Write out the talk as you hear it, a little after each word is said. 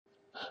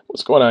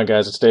What's going on,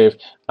 guys? It's Dave.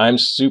 I'm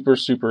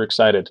super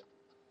excited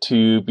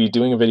to be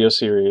doing a video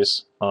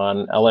series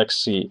on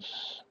LXC.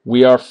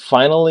 We are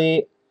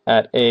finally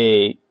at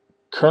a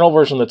kernel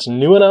version that's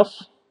new enough,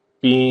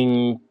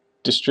 being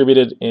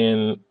distributed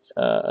in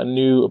a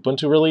new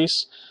Ubuntu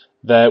release,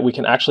 that we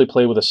can actually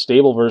play with a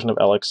stable version of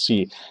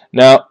LXC.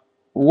 Now,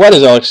 what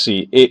is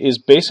LXC? It is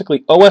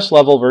basically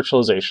OS-level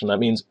virtualization. That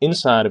means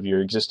inside of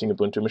your existing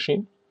Ubuntu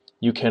machine,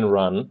 you can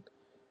run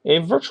a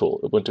virtual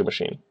Ubuntu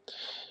machine.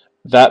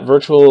 That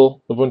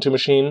virtual Ubuntu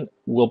machine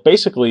will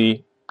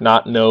basically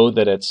not know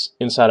that it's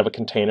inside of a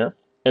container.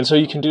 And so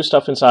you can do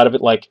stuff inside of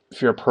it, like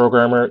if you're a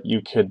programmer,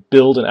 you could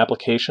build an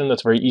application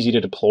that's very easy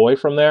to deploy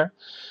from there,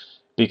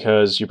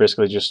 because you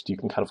basically you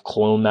can kind of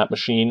clone that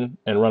machine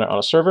and run it on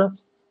a server.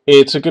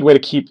 It's a good way to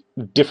keep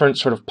different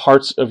sort of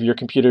parts of your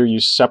computer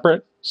used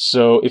separate.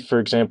 So if, for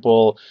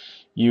example,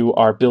 you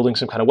are building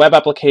some kind of web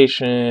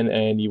application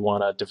and you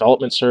want a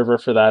development server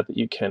for that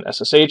you can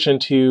SSH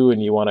into,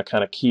 and you want to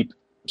kind of keep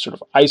sort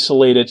of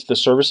isolated the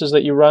services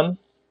that you run,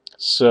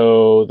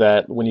 so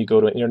that when you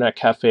go to an internet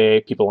cafe,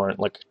 people aren't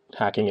like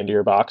hacking into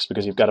your box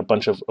because you've got a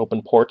bunch of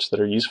open ports that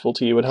are useful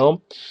to you at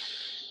home.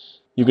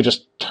 You could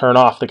just turn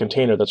off the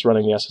container that's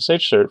running the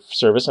SSH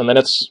service, and then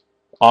it's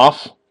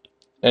off,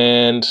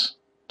 and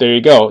there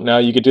you go. Now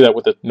you could do that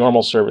with a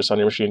normal service on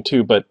your machine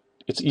too, but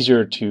it's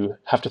easier to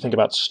have to think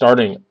about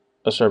starting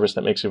a service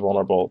that makes you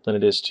vulnerable than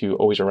it is to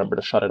always remember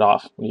to shut it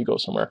off when you go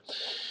somewhere.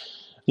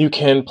 You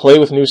can play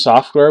with new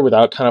software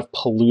without kind of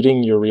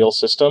polluting your real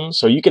system.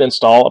 So you can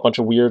install a bunch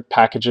of weird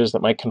packages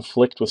that might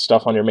conflict with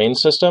stuff on your main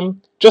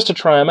system just to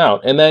try them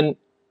out. And then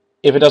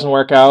if it doesn't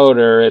work out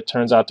or it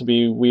turns out to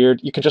be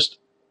weird, you can just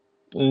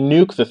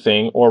nuke the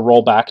thing or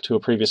roll back to a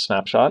previous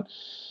snapshot.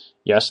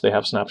 Yes, they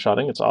have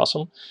snapshotting. It's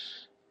awesome.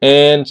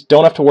 And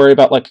don't have to worry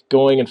about like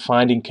going and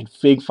finding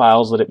config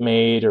files that it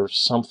made or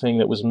something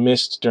that was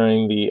missed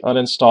during the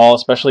uninstall,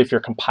 especially if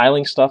you're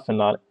compiling stuff and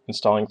not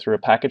installing through a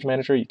package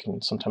manager. You can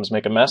sometimes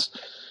make a mess.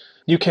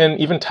 You can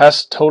even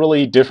test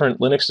totally different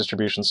Linux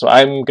distributions. So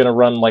I'm going to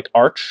run like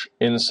Arch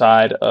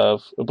inside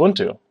of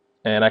Ubuntu,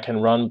 and I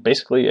can run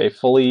basically a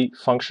fully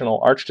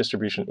functional Arch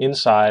distribution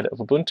inside of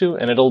Ubuntu,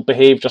 and it'll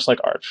behave just like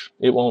Arch.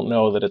 It won't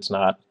know that it's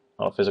not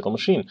on a physical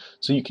machine.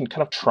 So you can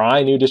kind of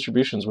try new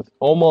distributions with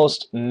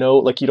almost no,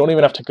 like you don't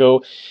even have to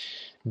go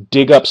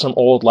dig up some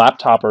old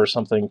laptop or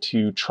something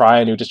to try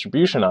a new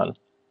distribution on.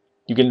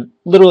 You can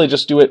literally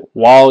just do it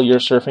while you're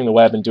surfing the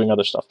web and doing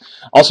other stuff.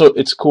 Also,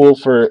 it's cool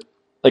for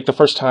like the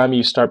first time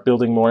you start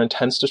building more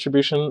intense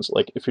distributions,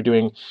 like if you're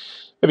doing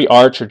maybe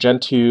Arch or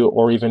Gentoo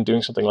or even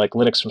doing something like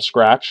Linux from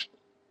scratch.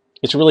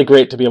 It's really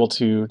great to be able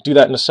to do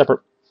that in a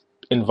separate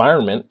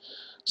environment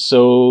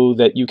so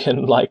that you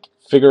can like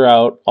figure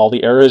out all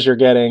the errors you're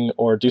getting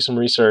or do some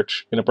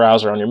research in a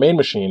browser on your main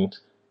machine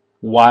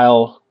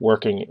while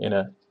working in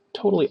a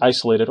totally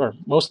isolated or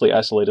mostly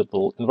isolated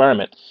little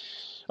environment.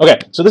 Okay,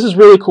 so this is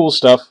really cool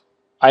stuff.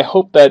 I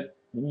hope that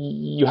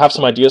you have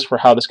some ideas for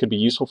how this could be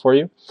useful for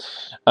you.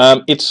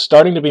 It's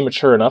starting to be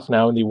mature enough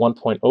now in the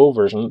 1.0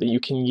 version that you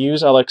can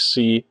use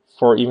LXC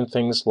for even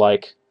things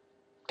like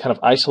kind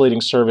of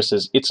isolating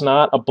services. It's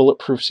not a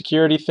bulletproof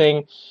security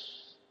thing.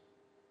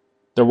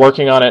 They're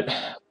working on it,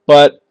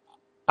 but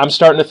I'm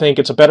starting to think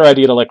it's a better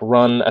idea to like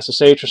run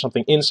SSH or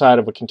something inside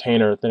of a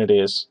container than it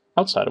is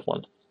outside of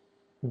one.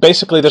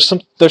 Basically, there's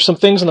some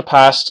things in the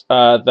past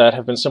that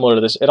have been similar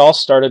to this. It all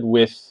started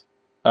with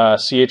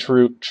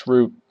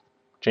chroot,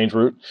 change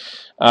root.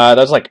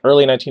 That's like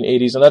early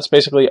 1980s, and that's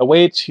basically a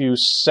way to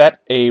set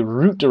a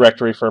root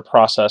directory for a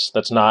process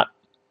that's not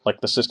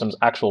like the system's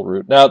actual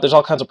root. Now, there's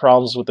all kinds of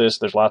problems with this.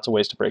 There's lots of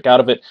ways to break out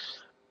of it,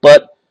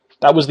 but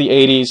that was the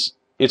 80s.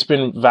 It's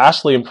been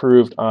vastly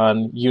improved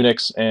on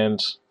Unix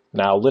and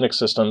now Linux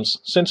systems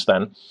since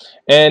then.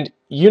 And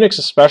Unix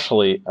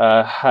especially,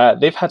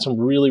 they've had some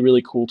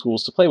really cool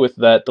tools to play with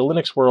that the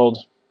Linux world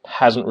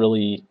hasn't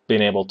really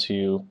been able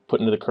to put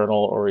into the kernel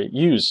or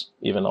use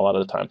even a lot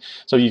of the time.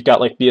 So you've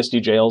got like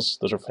BSD jails.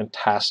 Those are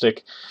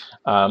fantastic.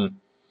 And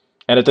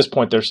at this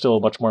point, they're still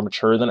much more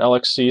mature than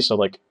LXC. So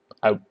like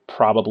I would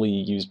probably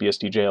use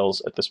BSD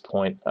jails at this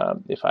point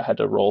if I had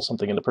to roll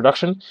something into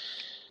production.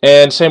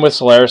 And same with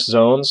Solaris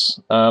Zones.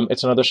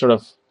 It's another sort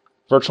of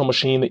virtual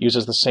machine that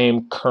uses the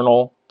same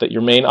kernel that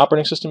your main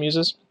operating system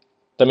uses.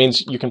 That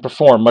means you can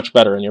perform much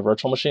better in your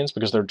virtual machines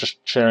because they're just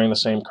sharing the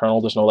same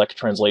kernel. There's no like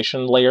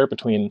translation layer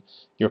between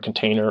your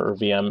container or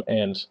VM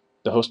and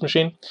the host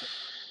machine.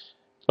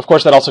 Of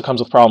course, that also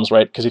comes with problems,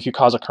 right? Because if you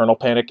cause a kernel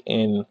panic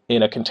in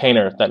a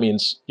container, that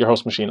means your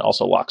host machine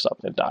also locks up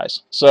and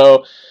dies.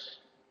 So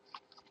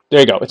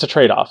there you go. It's a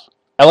trade-off.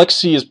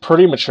 LXC is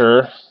pretty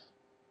mature.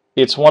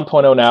 It's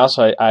 1.0 now,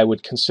 so I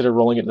would consider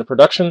rolling it into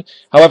production.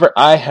 However,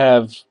 I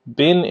have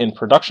been in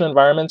production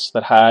environments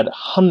that had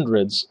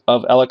hundreds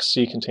of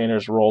LXC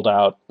containers rolled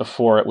out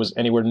before it was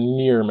anywhere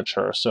near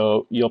mature,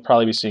 so you'll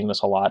probably be seeing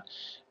this a lot.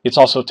 It's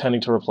also tending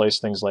to replace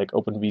things like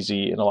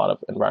OpenVZ in a lot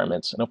of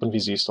environments, and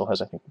OpenVZ still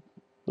has, I think, a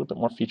little bit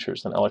more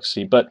features than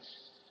LXC. But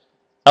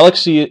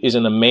LXC is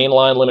in the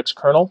mainline Linux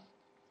kernel,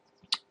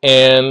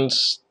 And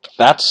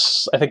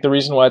that's, I think, the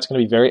reason why it's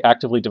going to be very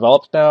actively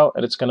developed now,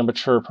 and it's going to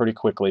mature pretty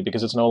quickly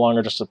because it's no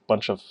longer just a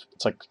bunch of,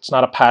 it's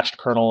not a patched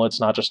kernel, it's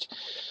not just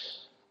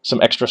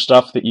some extra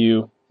stuff that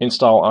you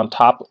install on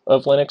top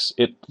of Linux.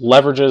 It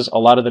leverages a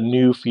lot of the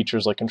new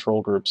features like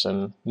control groups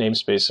and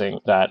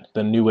namespacing that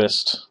the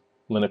newest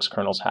Linux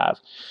kernels have.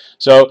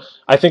 So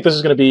I think this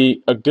is going to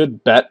be a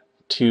good bet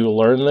to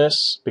learn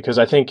this, because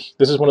I think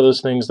this is one of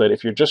those things that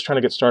if you're just trying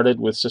to get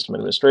started with system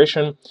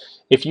administration,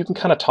 if you can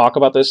kind of talk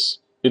about this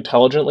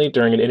intelligently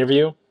during an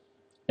interview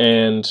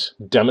and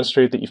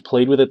demonstrate that you've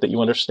played with it, that you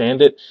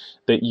understand it,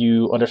 that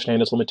you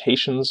understand its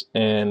limitations,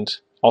 and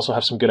also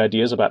have some good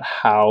ideas about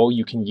how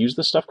you can use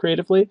this stuff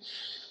creatively,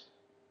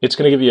 it's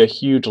going to give you a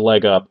huge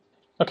leg up.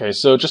 Okay,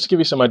 so just to give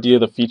you some idea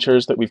of the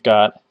features that we've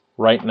got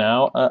right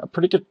now, a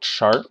pretty good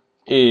chart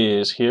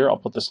is here. I'll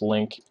put this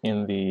link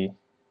in the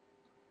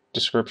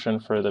description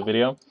for the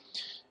video.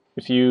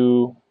 If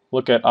you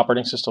look at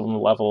operating system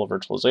level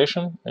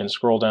virtualization and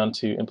scroll down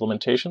to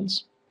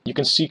implementations, you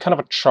can see kind of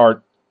a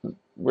chart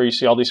where you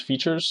see all these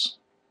features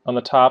on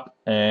the top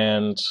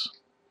and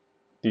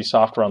the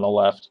software on the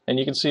left. And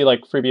you can see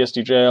like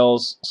FreeBSD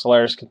jails,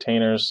 Solaris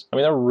containers. I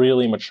mean, they're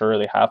really mature.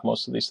 They have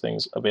most of these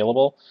things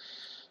available.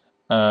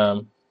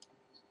 But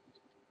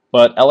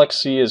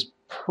LXC is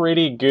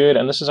pretty good,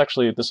 and this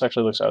actually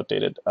looks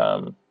outdated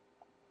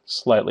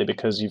slightly,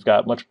 because you've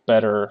got much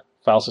better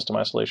file system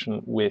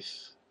isolation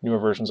with newer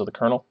versions of the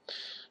kernel.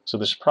 So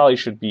this probably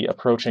should be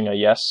approaching a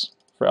yes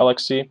for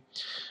LXC.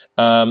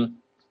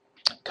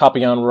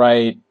 Copy on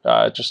write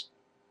just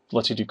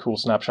lets you do cool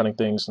snapshotting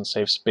things and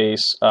save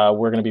space.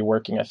 We're going to be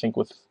working, I think,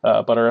 with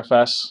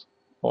ButterFS.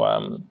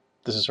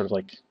 This is sort of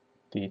like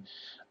the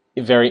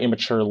very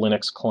immature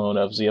Linux clone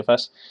of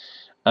ZFS.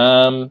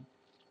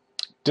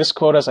 Disk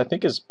quotas, I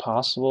think, is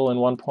possible in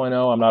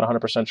 1.0. I'm not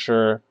 100%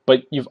 sure,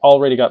 but you've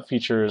already got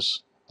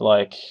features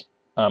like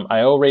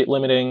I/O rate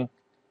limiting,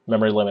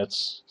 memory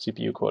limits,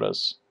 CPU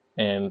quotas,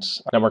 and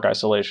network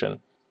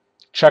isolation.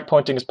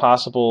 Checkpointing is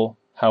possible,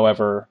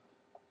 however,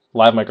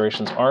 live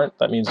migrations aren't.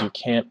 That means you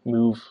can't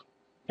move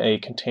a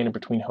container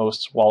between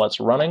hosts while it's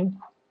running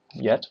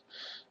yet.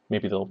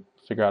 Maybe they'll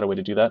figure out a way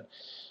to do that.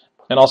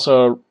 And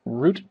also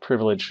root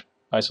privilege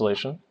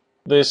isolation.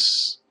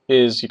 This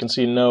is, you can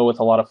see, no with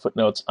a lot of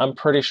footnotes. I'm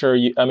pretty sure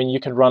you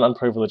can run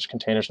unprivileged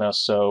containers now,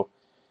 so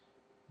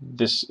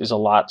this is a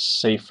lot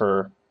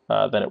safer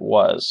than it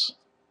was.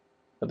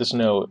 But this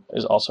no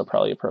is also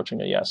probably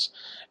approaching a yes.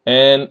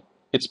 And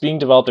it's being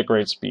developed at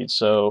great speed,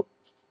 so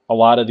a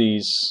lot of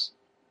these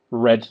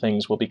red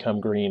things will become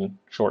green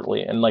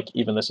shortly, and like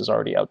even this is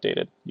already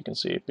outdated, you can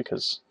see,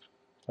 because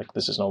like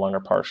this is no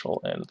longer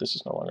partial and this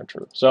is no longer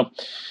true. So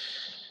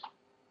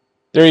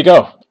there you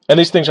go. And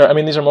these things are,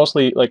 these are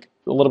mostly like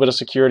a little bit of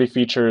security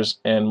features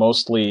and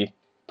mostly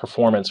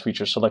performance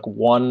features. So like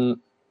one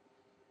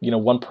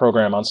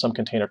program on some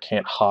container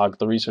can't hog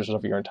the resources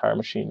of your entire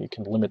machine. You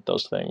can limit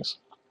those things,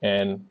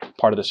 and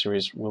part of the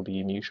series will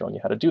be me showing you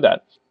how to do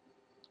that.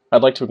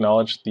 I'd like to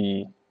acknowledge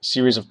the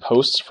series of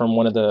posts from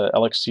one of the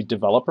LXC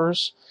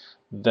developers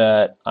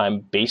that I'm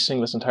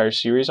basing this entire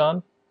series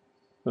on.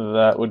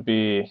 That would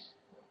be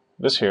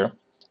this here,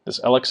 this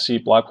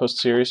LXC blog post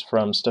series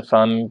from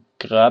Stefan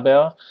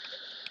Graber.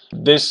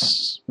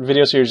 This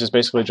video series is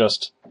basically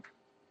just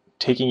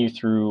taking you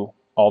through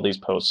all these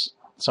posts.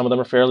 Some of them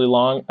are fairly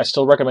long. I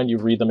still recommend you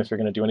read them if you're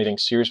going to do anything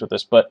serious with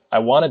this, but I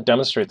want to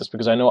demonstrate this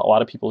because I know a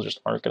lot of people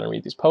just aren't going to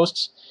read these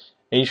posts,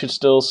 and you should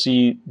still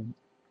see,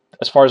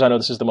 as far as I know,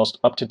 this is the most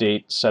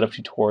up-to-date set of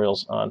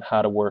tutorials on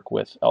how to work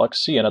with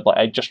LXC, and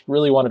I just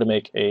really wanted to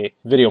make a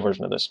video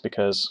version of this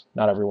because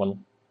not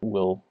everyone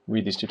will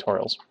read these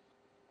tutorials.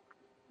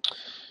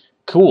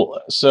 Cool.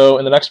 So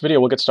in the next video,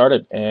 we'll get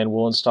started and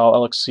we'll install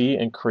LXC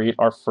and create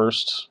our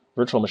first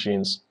virtual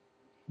machines.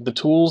 The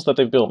tools that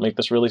they've built make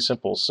this really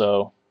simple,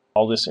 so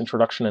all this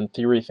introduction and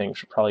theory thing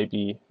should probably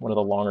be one of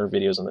the longer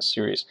videos in this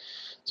series.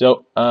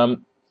 So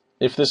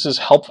if this is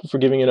helpful for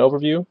giving an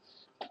overview,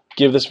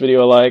 give this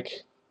video a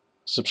like,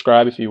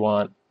 subscribe if you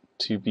want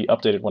to be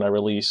updated when I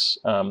release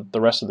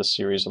the rest of this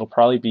series. It'll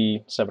probably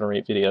be 7 or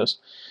 8 videos,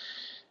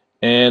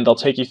 and I'll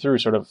take you through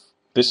sort of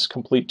this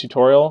complete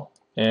tutorial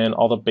and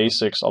all the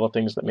basics, all the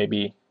things that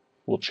maybe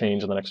will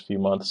change in the next few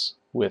months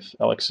with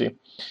LXC.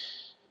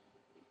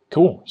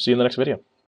 Cool. See you in the next video.